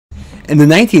In the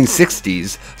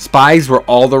 1960s, spies were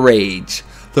all the rage.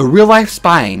 The real-life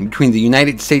spying between the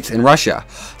United States and Russia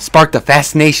sparked a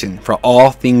fascination for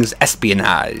all things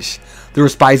espionage. There were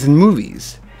spies in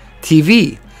movies,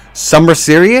 TV. Some were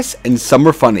serious and some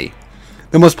were funny.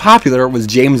 The most popular was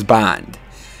James Bond,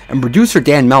 and producer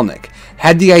Dan Melnick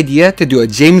had the idea to do a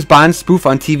James Bond spoof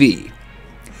on TV.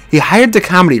 He hired the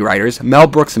comedy writers Mel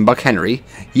Brooks and Buck Henry,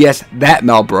 yes, that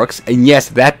Mel Brooks, and yes,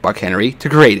 that Buck Henry, to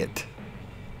create it.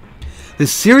 The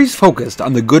series focused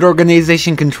on the good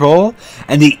organization Control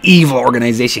and the evil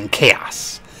organization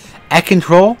Chaos. At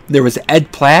Control, there was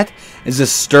Ed Platt as the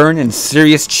stern and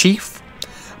serious chief,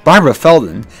 Barbara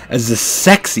Feldon as the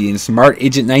sexy and smart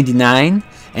Agent 99,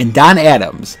 and Don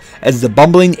Adams as the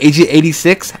bumbling Agent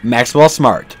 86, Maxwell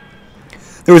Smart.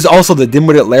 There was also the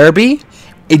dim-witted Larrabee,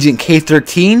 Agent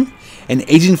K-13, and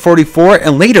Agent 44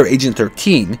 and later Agent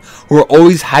 13, who were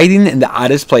always hiding in the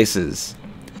oddest places.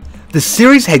 The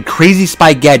series had crazy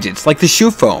spy gadgets like the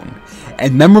shoe phone,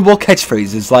 and memorable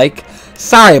catchphrases like,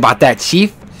 "Sorry about that,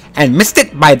 Chief," and "Missed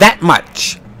it by that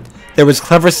much." There was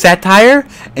clever satire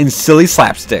and silly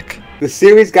slapstick. The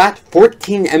series got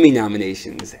 14 Emmy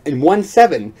nominations and won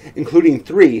 7, including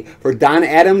 3 for Don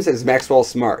Adams as Maxwell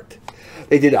Smart.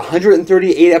 They did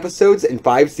 138 episodes in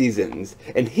 5 seasons,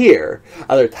 and here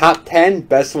are their top 10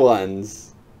 best ones.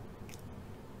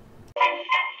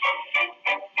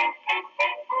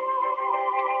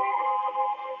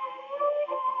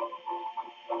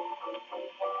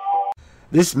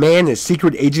 This man is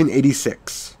Secret Agent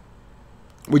 86.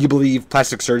 Would you believe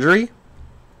plastic surgery?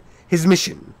 His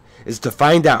mission is to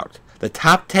find out the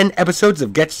top 10 episodes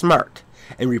of Get Smart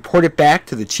and report it back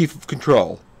to the Chief of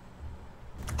Control.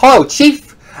 Hello,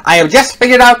 Chief. I have just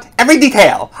figured out every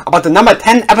detail about the number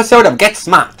 10 episode of Get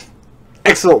Smart.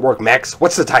 Excellent work, Max.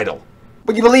 What's the title?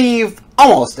 Would you believe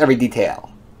almost every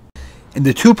detail? In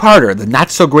the two-parter, The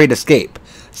Not-So-Great Escape,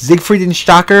 Siegfried and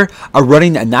Stocker are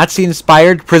running a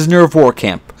Nazi-inspired prisoner of war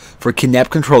camp for kidnapped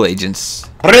control agents.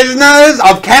 Prisoners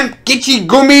of Camp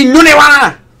Gichigumi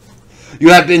Nunewa! You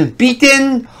have been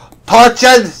beaten,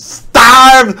 tortured,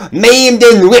 starved, maimed,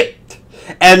 and whipped.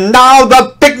 And now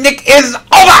the picnic is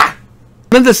over!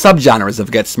 One of the subgenres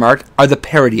of Get Smart are the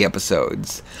parody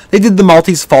episodes. They did the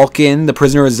Maltese Falcon, the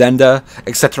Prisoner of Zenda,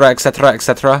 etc., etc.,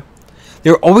 etc.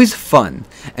 They're always fun,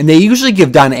 and they usually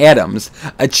give Don Adams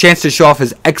a chance to show off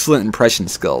his excellent impression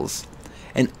skills.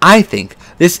 And I think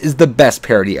this is the best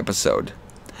parody episode.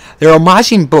 They're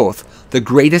homaging both The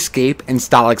Great Escape and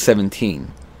Stalag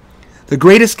 17. The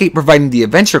Great Escape providing the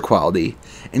adventure quality,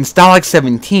 and Stalag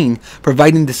 17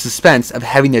 providing the suspense of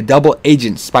having a double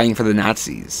agent spying for the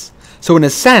Nazis. So in a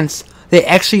sense, they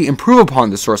actually improve upon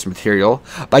the source material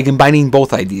by combining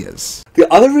both ideas.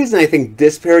 The other reason I think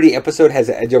this parody episode has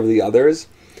an edge over the others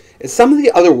is some of the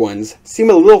other ones seem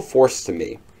a little forced to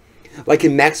me. Like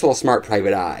in Maxwell Smart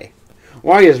Private Eye.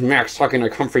 Why is Max talking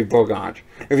like Humphrey Bogart?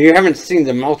 If you haven't seen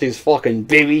the Maltese Falcon,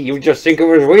 baby, you just think it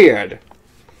was weird.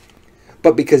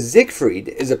 But because Siegfried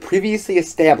is a previously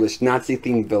established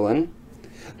Nazi-themed villain,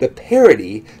 the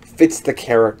parody fits the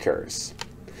characters.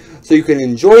 So you can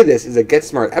enjoy this as a Get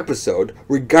Smart episode,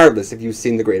 regardless if you've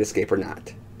seen The Great Escape or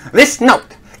not. This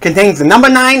note contains the number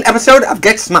 9 episode of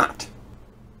Get Smart.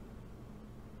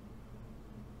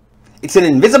 It's in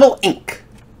invisible ink.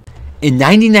 In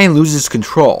 99 Loses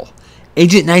Control,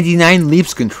 Agent 99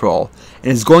 leaves Control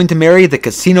and is going to marry the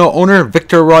casino owner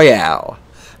Victor Royale.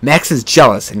 Max is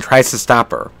jealous and tries to stop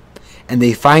her, and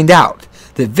they find out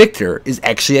that Victor is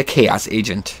actually a Chaos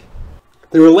agent.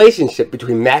 The relationship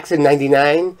between Max and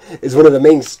 99 is one of the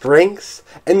main strengths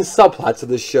and subplots of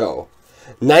the show.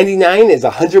 99 is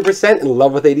 100% in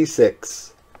love with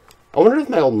 86. I wonder if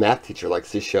my old math teacher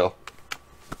likes this show.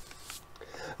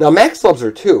 Now Max loves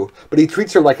her too, but he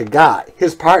treats her like a guy,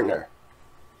 his partner.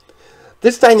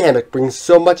 This dynamic brings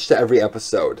so much to every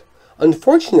episode.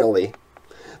 Unfortunately,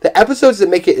 the episodes that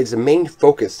make it its main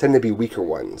focus tend to be weaker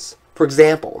ones. For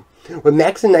example, when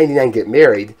Max and 99 get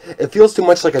married, it feels too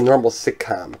much like a normal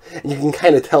sitcom, and you can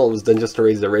kind of tell it was done just to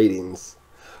raise the ratings.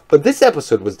 But this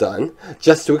episode was done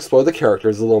just to explore the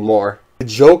characters a little more. The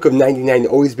joke of 99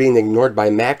 always being ignored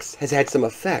by Max has had some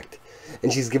effect,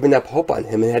 and she's given up hope on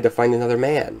him and had to find another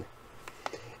man.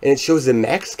 And it shows that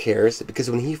Max cares because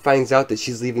when he finds out that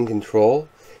she's leaving Control,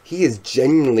 he is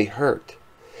genuinely hurt.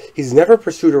 He's never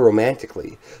pursued her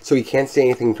romantically, so he can't say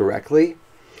anything directly,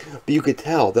 but you could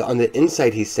tell that on the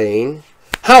inside he's saying,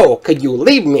 "How could you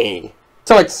leave me?"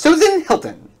 So it's Susan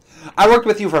Hilton. I worked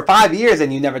with you for 5 years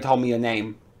and you never told me your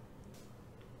name.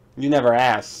 You never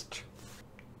asked.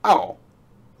 Oh.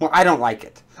 Well, I don't like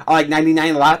it. I like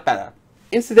 99 a lot better.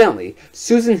 Incidentally,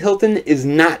 Susan Hilton is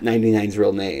not 99's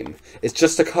real name. It's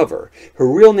just a cover. Her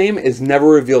real name is never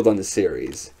revealed on the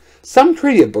series. Some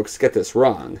trivia books get this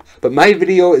wrong, but my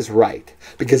video is right,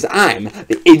 because I'm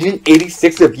the Agent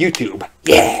 86 of YouTube.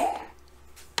 Yeah!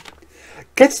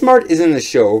 Get Smart isn't a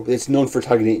show that's known for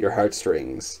tugging at your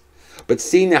heartstrings, but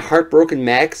seeing a heartbroken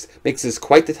Max makes this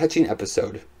quite the touching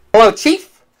episode. Hello,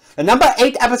 Chief. The number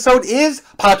 8 episode is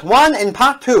Part 1 and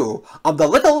Part 2 of The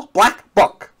Little Black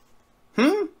Book.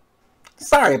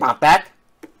 Sorry about that.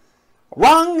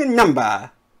 Wrong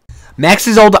number.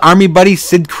 Max's old army buddy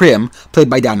Sid Krim, played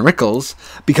by Don Rickles,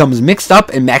 becomes mixed up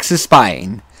in Max's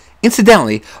spying.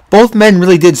 Incidentally, both men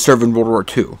really did serve in World War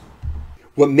II.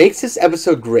 What makes this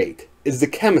episode great is the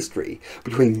chemistry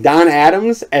between Don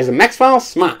Adams as Maxwell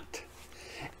Smart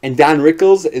and Don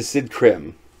Rickles as Sid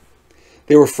Krim.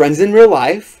 They were friends in real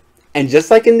life, and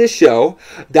just like in this show,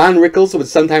 Don Rickles would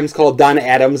sometimes call Don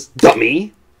Adams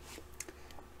dummy.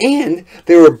 And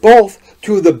they were both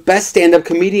two of the best stand-up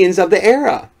comedians of the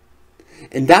era.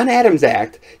 In Don Adams'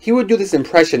 act, he would do this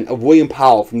impression of William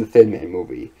Powell from the Thin Man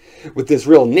movie, with this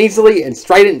real nasally and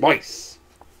strident voice.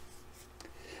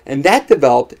 And that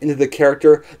developed into the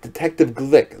character Detective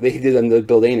Glick that he did on the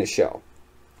Bill Dana show.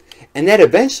 And that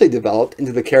eventually developed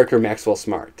into the character Maxwell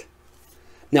Smart.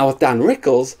 Now with Don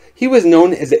Rickles, he was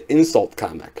known as an insult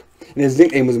comic, and his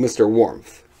nickname was Mr.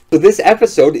 Warmth. So this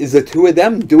episode is the two of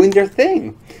them doing their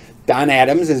thing. Don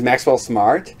Adams is Maxwell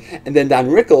Smart, and then Don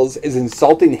Rickles is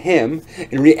insulting him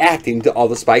and reacting to all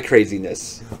the spy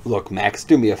craziness. Look, Max,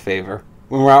 do me a favor.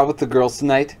 When we're out with the girls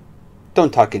tonight,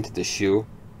 don't talk into the shoe.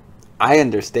 I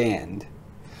understand,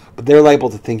 but they're liable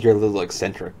to think you're a little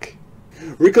eccentric.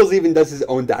 Rickles even does his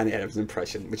own Don Adams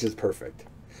impression, which is perfect.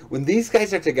 When these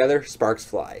guys are together, sparks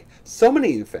fly. So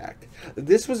many, in fact, that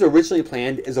this was originally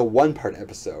planned as a one-part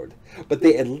episode, but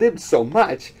they ad-libbed so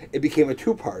much, it became a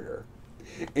two-parter.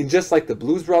 And just like the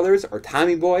Blues Brothers or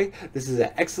Tommy Boy, this is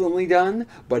an excellently done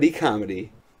buddy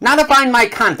comedy. Now to find my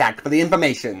contact for the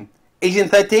information.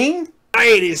 Agent 13?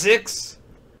 I-86.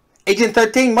 Agent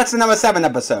 13, what's the number 7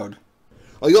 episode?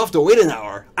 Oh, you'll have to wait an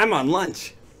hour. I'm on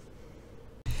lunch.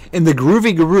 In The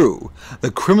Groovy Guru,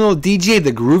 the criminal DJ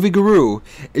The Groovy Guru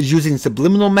is using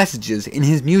subliminal messages in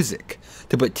his music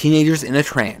to put teenagers in a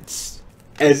trance.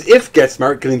 As if Get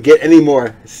Smart couldn't get any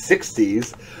more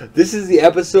 60s, this is the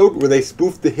episode where they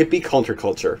spoof the hippie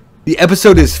counterculture. The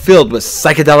episode is filled with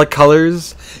psychedelic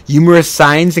colors, humorous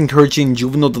signs encouraging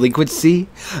juvenile delinquency.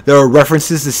 There are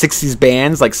references to 60s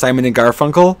bands like Simon and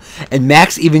Garfunkel, and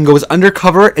Max even goes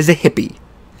undercover as a hippie.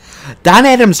 Don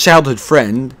Adams' childhood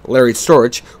friend, Larry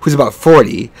Storch, who's about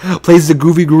 40, plays the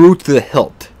Groovy Guru to the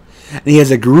hilt. And he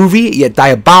has a groovy yet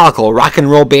diabolical rock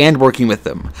and roll band working with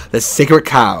him, the Sacred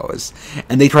Cows,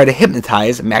 and they try to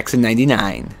hypnotize Max in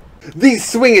 99. These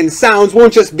swinging sounds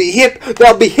won't just be hip,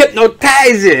 they'll be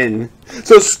hypnotizing.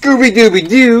 So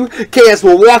Scooby-Dooby-Doo, Chaos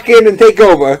will walk in and take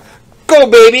over. Go,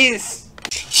 babies!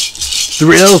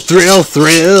 Thrill, thrill,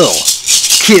 thrill.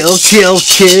 Kill, kill,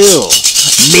 kill.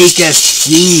 Make a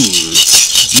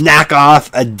scene. Knock off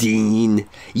a dean.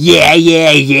 Yeah,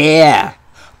 yeah, yeah.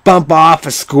 Bump off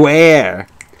a square.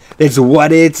 That's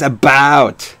what it's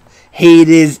about. Hate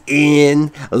is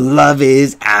in, love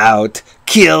is out.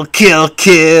 Kill, kill,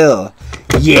 kill.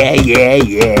 Yeah, yeah,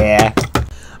 yeah.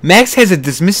 Max has a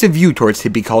dismissive view towards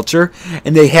hippie culture,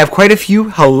 and they have quite a few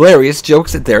hilarious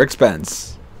jokes at their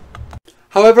expense.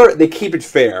 However, they keep it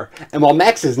fair, and while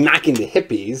Max is knocking the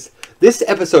hippies, this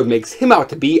episode makes him out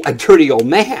to be a dirty old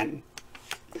man.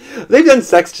 They've done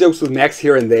sex jokes with Max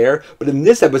here and there, but in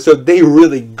this episode, they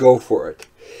really go for it.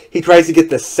 He tries to get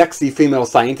the sexy female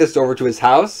scientist over to his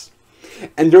house,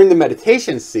 and during the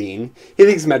meditation scene, he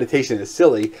thinks meditation is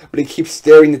silly, but he keeps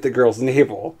staring at the girl's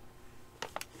navel.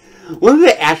 One of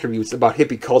the attributes about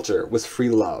hippie culture was free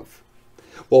love.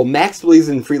 Well, Max believes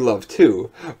in free love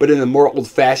too, but in a more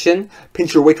old-fashioned,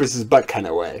 pinch your waitress's butt kind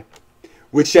of way.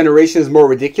 Which generation is more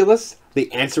ridiculous?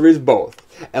 The answer is both,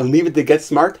 and leave it to Get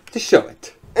Smart to show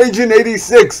it. Agent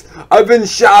 86, I've been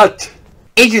shot!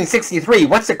 Agent 63,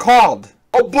 what's it called?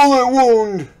 A bullet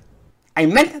wound! I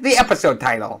meant the episode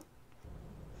title.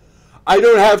 I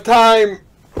don't have time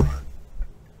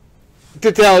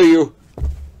to tell you.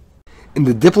 In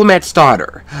The Diplomat's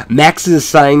Daughter, Max is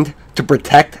assigned to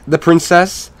protect the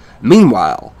princess.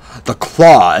 Meanwhile, the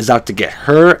Claw is out to get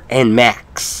her and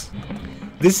Max.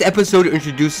 This episode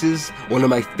introduces one of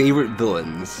my favorite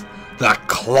villains, the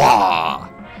Claw.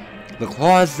 The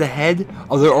Claw is the head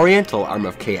of the Oriental arm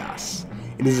of Chaos.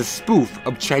 It is a spoof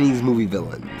of Chinese movie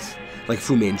villains, like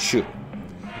Fu Manchu.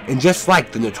 And just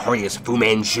like the notorious Fu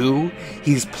Manchu,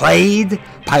 he's played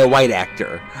by a white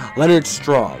actor, Leonard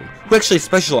Strong, who actually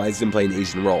specialized in playing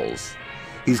Asian roles.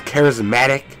 He's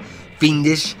charismatic,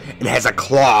 fiendish, and has a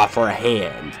claw for a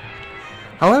hand.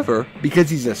 However, because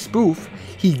he's a spoof,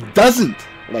 he doesn't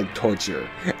like torture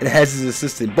and has his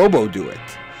assistant Bobo do it.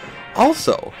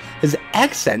 Also, his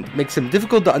accent makes him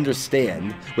difficult to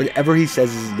understand whenever he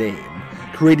says his name,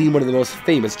 creating one of the most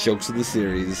famous jokes of the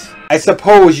series. I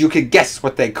suppose you could guess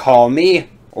what they call me,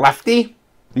 Lefty?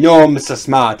 No, Mr.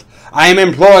 Smart. I am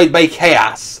employed by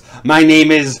Chaos. My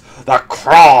name is the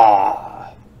Craw.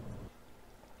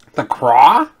 The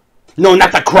Craw? No,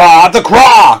 not the Craw, the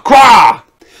Craw! Craw!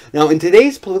 Now, in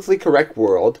today's politically correct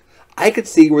world, I could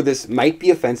see where this might be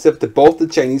offensive to both the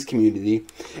Chinese community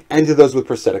and to those with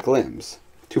prosthetic limbs.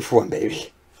 2 for 1,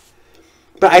 baby.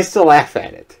 But I still laugh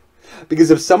at it.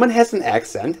 Because if someone has an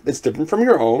accent that's different from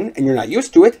your own and you're not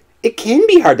used to it, it can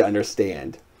be hard to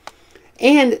understand.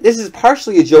 And this is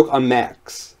partially a joke on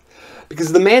Max.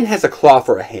 Because the man has a claw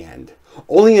for a hand.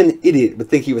 Only an idiot would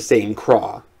think he was saying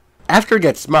craw. After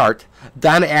Get Smart,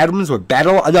 Don Adams would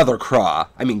battle another Craw,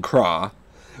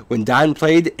 when Don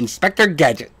played Inspector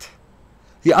Gadget.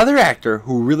 The other actor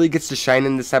who really gets to shine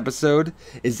in this episode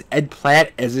is Ed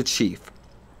Platt as the Chief.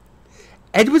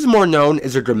 Ed was more known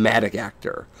as a dramatic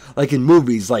actor, like in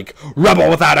movies like Rebel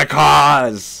Without a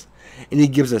Cause, and he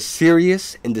gives a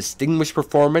serious and distinguished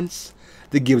performance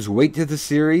that gives weight to the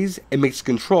series and makes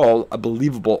Control a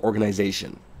believable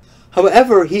organization.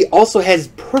 However, he also has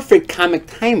perfect comic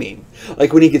timing,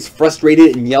 like when he gets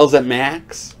frustrated and yells at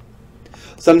Max.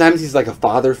 Sometimes he's like a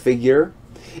father figure.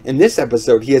 In this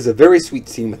episode, he has a very sweet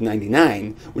scene with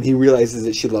 99 when he realizes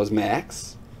that she loves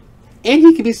Max. And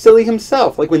he can be silly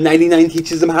himself, like when 99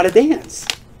 teaches him how to dance.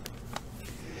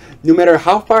 No matter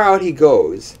how far out he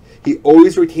goes, he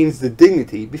always retains the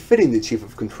dignity befitting the Chief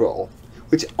of Control,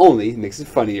 which only makes it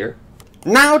funnier.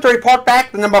 Now to report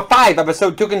back the number 5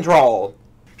 episode to Control.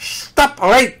 Stop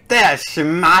right there,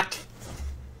 Schmat.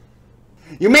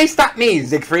 You may stop me,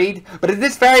 Siegfried, but at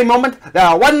this very moment, there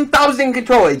are 1,000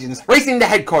 Control agents racing to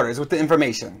headquarters with the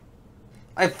information.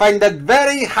 I find that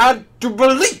very hard to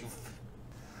believe.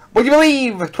 Would you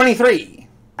believe 23?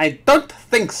 I don't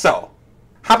think so.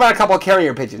 How about a couple of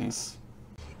carrier pigeons?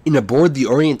 In Aboard the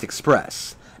Orient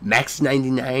Express, Max and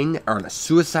 99 are on a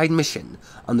suicide mission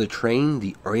on the train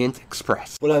the Orient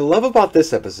Express. What I love about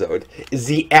this episode is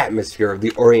the atmosphere of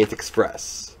the Orient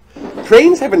Express.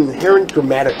 Trains have an inherent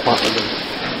dramatic quality.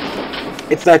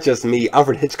 It's not just me.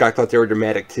 Alfred Hitchcock thought they were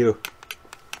dramatic too.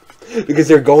 Because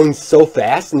they're going so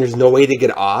fast and there's no way to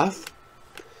get off.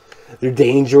 They're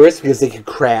dangerous because they could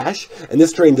crash. And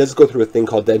this train does go through a thing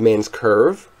called Dead Man's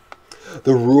Curve.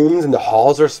 The rooms and the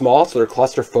halls are small, so they're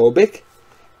claustrophobic.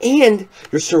 And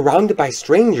you're surrounded by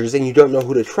strangers and you don't know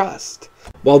who to trust.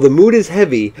 While the mood is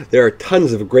heavy, there are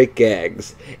tons of great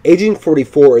gags. Agent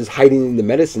 44 is hiding in the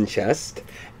medicine chest.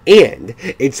 And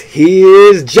it's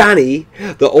Here's Johnny.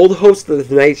 The old host of The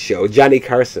Tonight Show, Johnny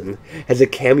Carson, has a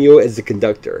cameo as the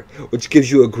conductor, which gives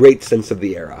you a great sense of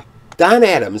the era. Don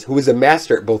Adams, who is a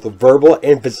master at both verbal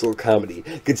and physical comedy,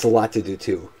 gets a lot to do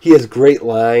too. He has great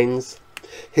lines.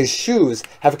 His shoes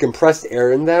have compressed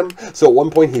air in them, so at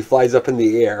one point he flies up in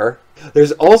the air.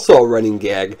 There's also a running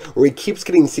gag where he keeps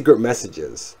getting secret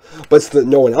messages, but so that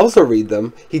no one else will read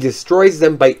them, he destroys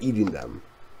them by eating them.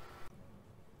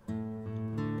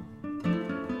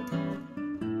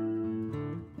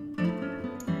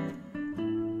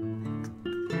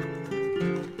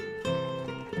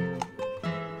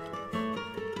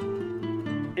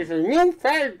 It's a new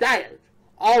fad diet.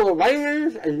 All the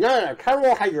vitamins and none of the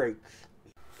carbohydrates.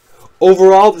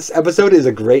 Overall, this episode is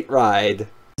a great ride.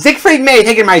 Siegfried may have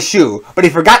taken my shoe, but he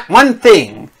forgot one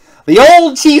thing. The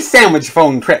old Chief sandwich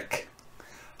phone trick.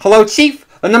 Hello, Chief.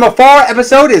 The number 4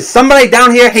 episode is Somebody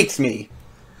Down Here Hates Me.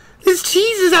 This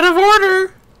cheese is out of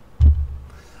order.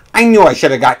 I knew I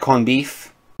should have got corned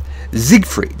beef.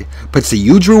 Siegfried puts a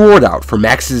huge reward out for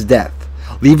Max's death,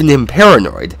 leaving him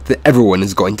paranoid that everyone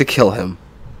is going to kill him.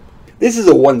 This is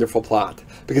a wonderful plot,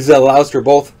 because it allows for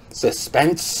both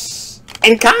suspense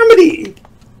and comedy.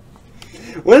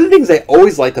 One of the things I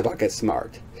always liked about Get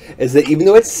Smart is that even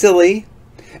though it's silly,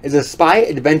 as a spy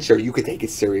adventure, you could take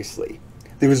it seriously.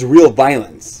 There was real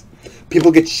violence.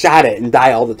 People get shot at and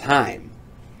die all the time.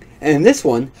 And in this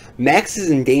one, Max is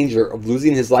in danger of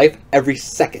losing his life every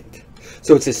second.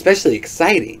 So it's especially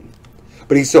exciting.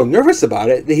 But he's so nervous about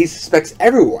it that he suspects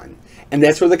everyone. And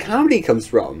that's where the comedy comes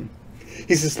from.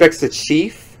 He suspects the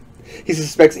Chief. He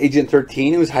suspects Agent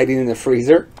 13, who's hiding in the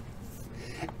freezer.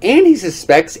 And he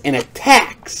suspects and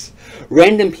attacks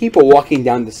random people walking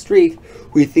down the street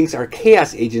who he thinks are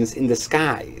Chaos agents in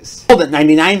disguise. Hold it,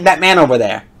 99. That man over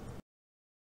there.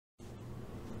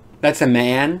 That's a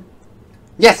man?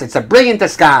 Yes, it's a brilliant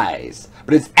disguise.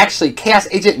 but it's actually Chaos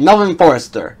Agent Melvin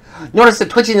Forrester. Notice the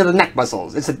twitching of the neck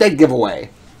muscles. It's a dead giveaway.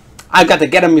 I've got to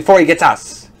get him before he gets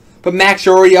us. But Max,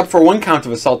 you're already up for 1 count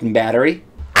of assault and battery.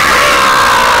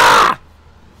 Ah!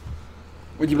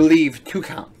 Would you believe 2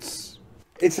 counts?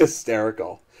 It's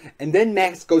hysterical. And then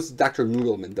Max goes to Dr.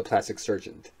 Noodleman, the plastic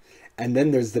surgeon. And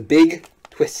then there's the big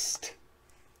twist.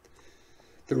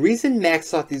 The reason Max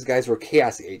thought these guys were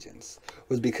Chaos Agents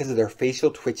was because of their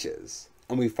facial twitches.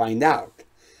 And we find out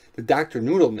that Dr.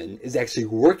 Noodleman is actually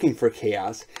working for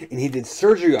Chaos, and he did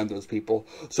surgery on those people,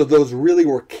 so those really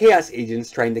were Chaos Agents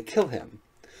trying to kill him.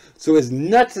 So as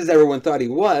nuts as everyone thought he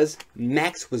was,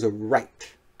 Max was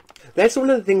right. That's one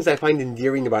of the things I find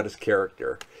endearing about his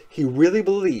character. He really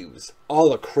believes all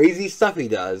the crazy stuff he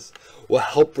does will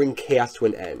help bring chaos to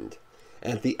an end.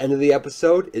 And at the end of the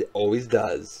episode, it always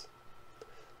does.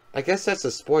 I guess that's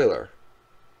a spoiler.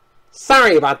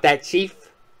 Sorry about that,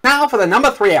 Chief. Now for the number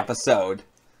 3 episode.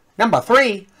 Number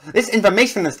 3, this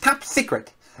information is top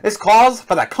secret. This calls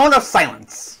for the cone of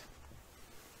silence.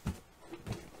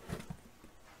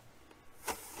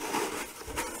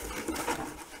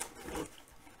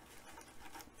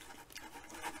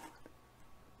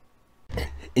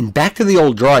 And back to the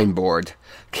old drawing board,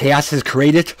 Chaos has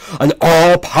created an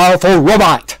all-powerful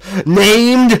robot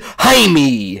named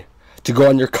Jame to go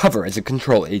undercover as a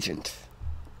control agent.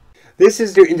 This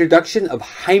is their introduction of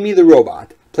Jame the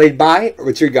Robot, played by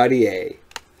Richard Gaudier.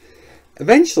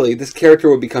 Eventually, this character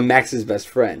will become Max's best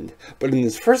friend, but in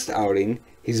his first outing,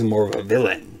 he's more of a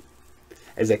villain.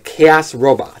 As a chaos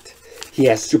robot, he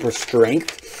has super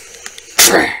strength,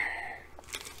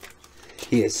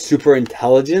 he has super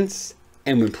intelligence,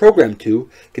 and when programmed to,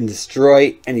 can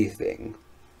destroy anything.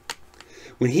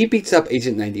 When he beats up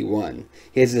Agent 91,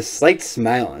 he has a slight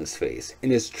smile on his face,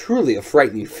 and is truly a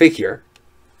frightening figure.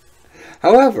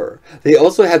 However, they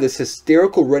also have this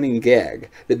hysterical running gag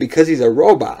that because he's a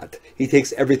robot, he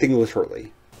takes everything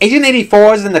literally. Agent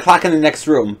 84 is in the clock in the next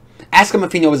room. Ask him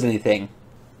if he knows anything.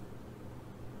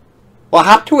 Well,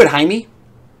 hop to it, Jame.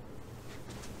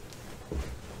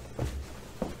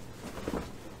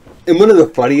 And one of the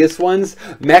funniest ones,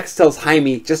 Max tells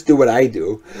Jame, just do what I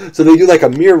do. So they do like a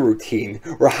mirror routine,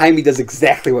 where Jame does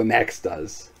exactly what Max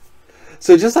does.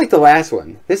 So just like the last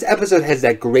one, this episode has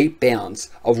that great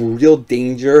balance of real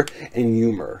danger and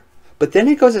humor. But then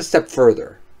it goes a step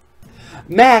further.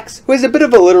 Max, who has a bit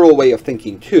of a literal way of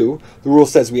thinking too, the rule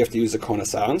says we have to use a cone of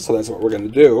silence, so that's what we're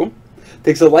going to do,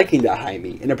 takes a liking to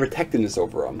Jame and a protectiveness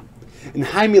over him. And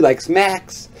Jame likes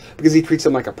Max because he treats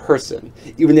him like a person,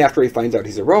 even after he finds out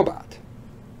he's a robot.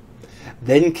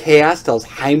 Then Chaos tells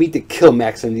Jame to kill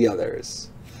Max and the others.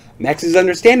 Max is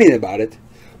understanding about it,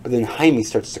 but then Jame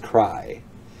starts to cry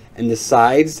and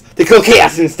decides to kill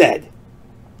Chaos instead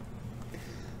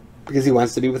because he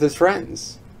wants to be with his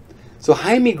friends. So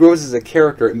Jame grows as a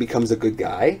character and becomes a good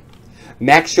guy.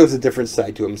 Max shows a different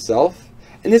side to himself,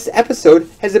 and this episode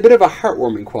has a bit of a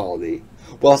heartwarming quality,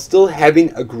 while still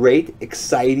having a great,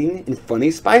 exciting, and funny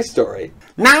spy story.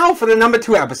 Now for the number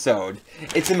 2 episode.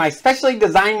 It's in my specially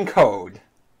designed code.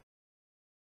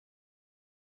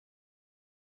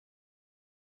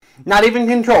 Not even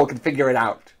Control can figure it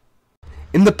out.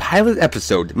 In the pilot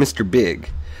episode, Mr. Big,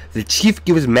 the Chief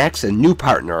gives Max a new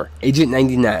partner, Agent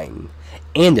 99,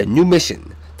 and a new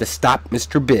mission to stop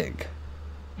Mr. Big.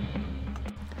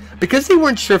 Because they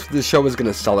weren't sure if the show was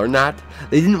going to sell or not,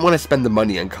 they didn't want to spend the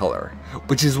money on color,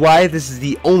 which is why this is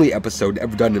the only episode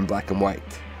ever done in black and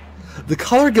white. The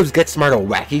color gives Get Smart a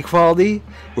wacky quality,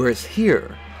 whereas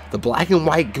here, the black and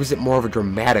white gives it more of a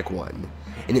dramatic one,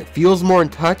 and it feels more in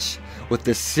touch with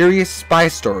the serious spy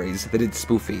stories that it's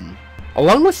spoofing.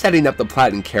 Along with setting up the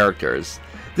plot and characters,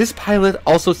 this pilot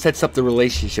also sets up the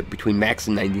relationship between Max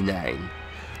and 99.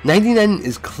 99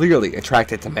 is clearly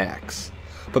attracted to Max,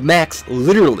 but Max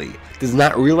literally does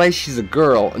not realize she's a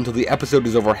girl until the episode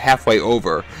is over halfway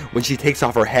over, when she takes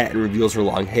off her hat and reveals her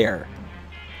long hair.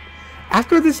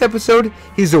 After this episode,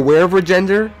 he's aware of her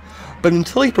gender, but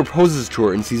until he proposes to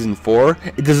her in Season 4,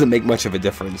 it doesn't make much of a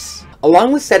difference.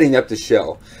 Along with setting up the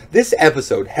show, this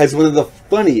episode has one of the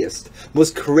funniest,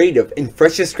 most creative, and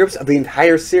freshest scripts of the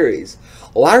entire series,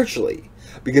 largely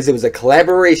because it was a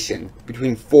collaboration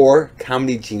between 4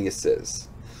 comedy geniuses,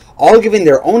 all giving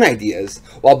their own ideas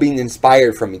while being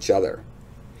inspired from each other.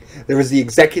 There was the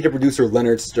executive producer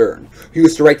Leonard Stern, who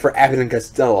used to write for Abbott and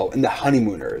Costello and The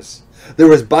Honeymooners. There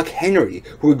was Buck Henry,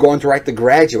 who would go on to write The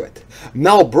Graduate,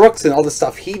 Mel Brooks and all the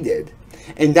stuff he did.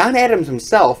 And Don Adams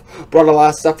himself brought a lot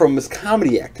of stuff from his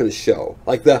comedy act to the show,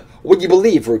 like the Would You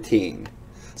Believe routine.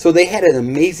 So they had an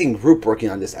amazing group working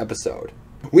on this episode.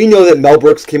 We know that Mel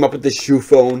Brooks came up with the shoe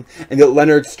phone, and that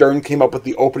Leonard Stern came up with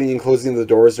the opening and closing of the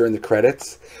doors during the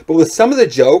credits. But with some of the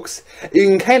jokes, you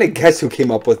can kind of guess who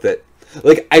came up with it.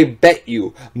 Like, I bet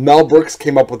you Mel Brooks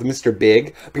came up with Mr.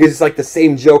 Big, because it's like the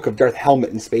same joke of Darth Helmet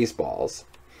and Spaceballs.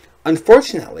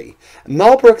 Unfortunately,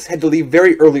 Mel Brooks had to leave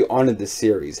very early on in this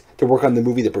series to work on the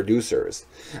movie The Producers,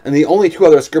 and the only 2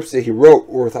 other scripts that he wrote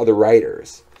were with other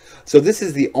writers. So this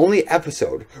is the only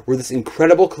episode where this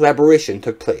incredible collaboration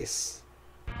took place.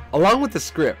 Along with the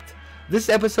script, this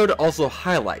episode also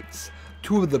highlights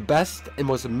 2 of the best and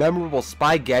most memorable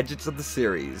spy gadgets of the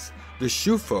series. The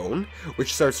shoe phone,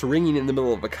 which starts ringing in the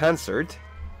middle of a concert,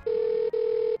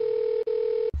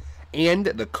 and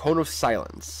the cone of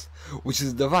silence, which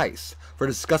is a device for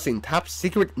discussing top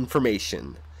secret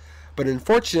information. But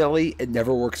unfortunately, it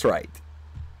never works right.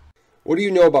 What do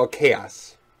you know about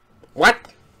chaos? What?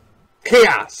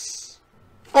 Chaos!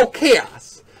 Oh,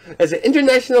 chaos! As an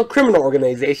international criminal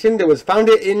organization that was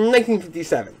founded in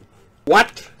 1957.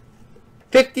 What?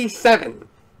 57.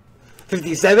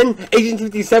 57? Agent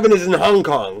 57 is in Hong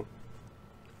Kong.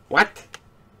 What?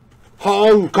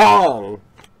 Hong Kong!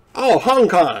 Oh, Hong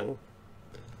Kong!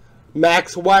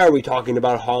 Max, why are we talking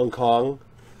about Hong Kong?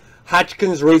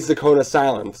 Hodgkins raised the cone of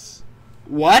silence.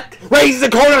 What? Raise the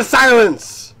cone of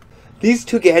silence! These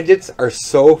 2 gadgets are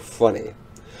so funny.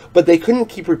 But they couldn't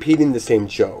keep repeating the same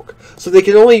joke, so they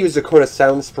could only use the cone of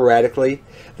silence sporadically.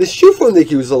 The shoe phone they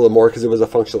could use a little more because it was a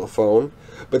functional phone,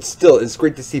 but still, it's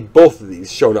great to see both of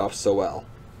these shown off so well.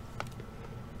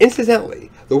 Incidentally,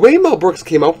 the way Mel Brooks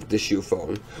came up with the shoe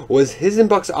phone was his and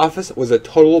Buck's office was a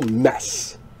total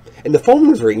mess. And the phone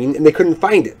was ringing and they couldn't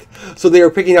find it, so they were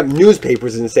picking up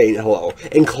newspapers and saying hello,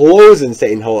 and clothes and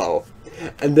saying hello.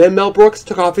 And then Mel Brooks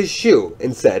took off his shoe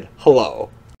and said hello.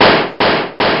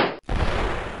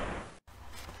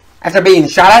 After being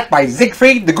shot at by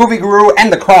Siegfried, the Goofy Guru,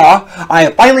 and the Claw,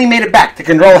 I finally made it back to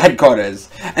Control Headquarters.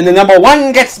 And the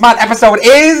 #1 Get Smart episode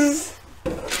is...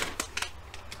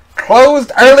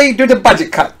 closed early due to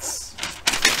budget cuts.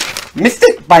 Missed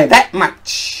it by that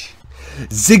much.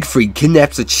 Siegfried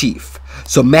kidnaps a chief,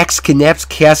 so Max kidnaps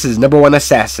Chaos's #1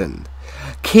 assassin.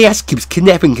 Chaos keeps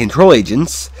kidnapping Control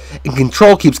agents, and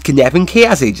Control keeps kidnapping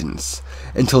Chaos agents,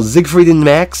 until Siegfried and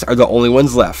Max are the only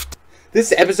ones left.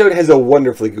 This episode has a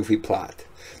wonderfully goofy plot,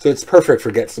 so it's perfect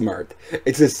for Get Smart.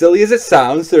 It's as silly as it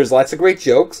sounds, there's lots of great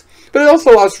jokes, but it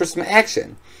also allows for some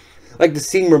action. Like the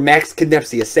scene where Max kidnaps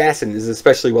the assassin is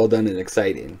especially well done and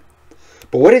exciting.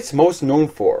 But what it's most known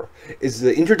for is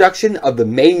the introduction of the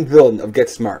main villain of Get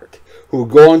Smart, who will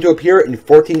go on to appear in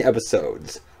 14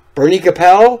 episodes. Bernie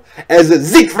Capel as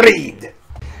Siegfried!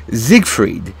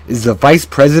 Siegfried is the vice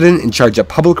president in charge of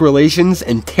public relations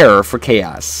and terror for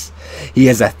Chaos. He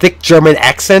has a thick German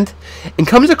accent and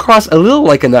comes across a little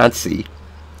like a Nazi.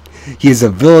 He has a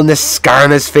villainous scar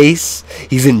on his face.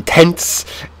 He's intense,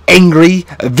 angry,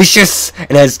 vicious,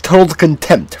 and has total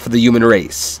contempt for the human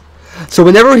race. So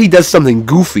whenever he does something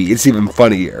goofy, it's even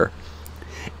funnier.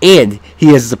 And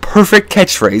he has the perfect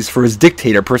catchphrase for his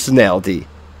dictator personality.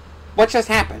 What just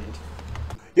happened?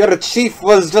 Your chief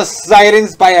was just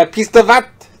silenced by a piece of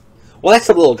art? Well, that's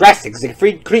a little drastic,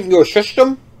 Siegfried. Couldn't you shush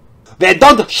them? They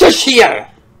don't shush here!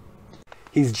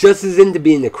 He's just as into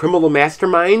being a criminal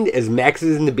mastermind as Max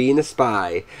is into being a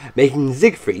spy, making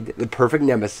Siegfried the perfect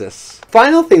nemesis.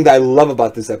 Final thing that I love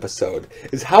about this episode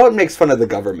is how it makes fun of the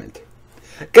government.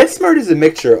 Get Smart is a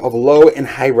mixture of low and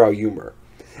highbrow humor,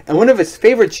 and one of his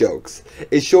favorite jokes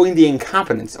is showing the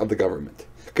incompetence of the government.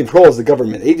 Control is a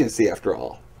government agency, after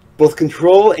all. Both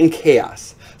Control and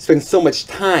Chaos spend so much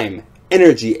time,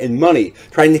 energy, and money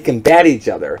trying to combat each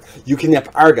other. You kidnap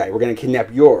our guy, we're going to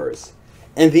kidnap yours.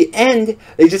 And in the end,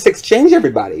 they just exchange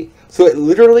everybody, so it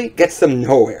literally gets them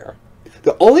nowhere.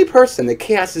 The only person that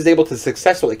Chaos is able to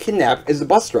successfully kidnap is the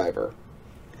bus driver.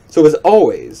 So as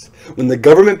always, when the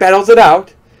government battles it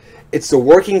out, it's the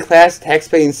working class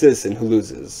tax-paying citizen who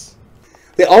loses.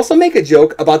 They also make a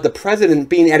joke about the president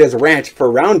being at his ranch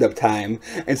for roundup time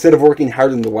instead of working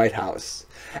hard in the White House.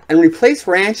 And replace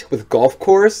ranch with golf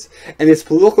course, and its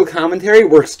political commentary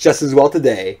works just as well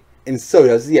today. And so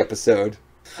does the episode.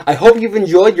 I hope you've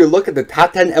enjoyed your look at the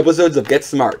top 10 episodes of Get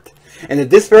Smart. And at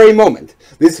this very moment,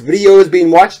 this video is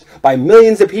being watched by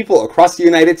millions of people across the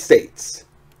United States.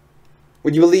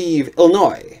 Would you believe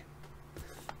Illinois?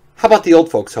 How about the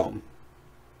old folks' home?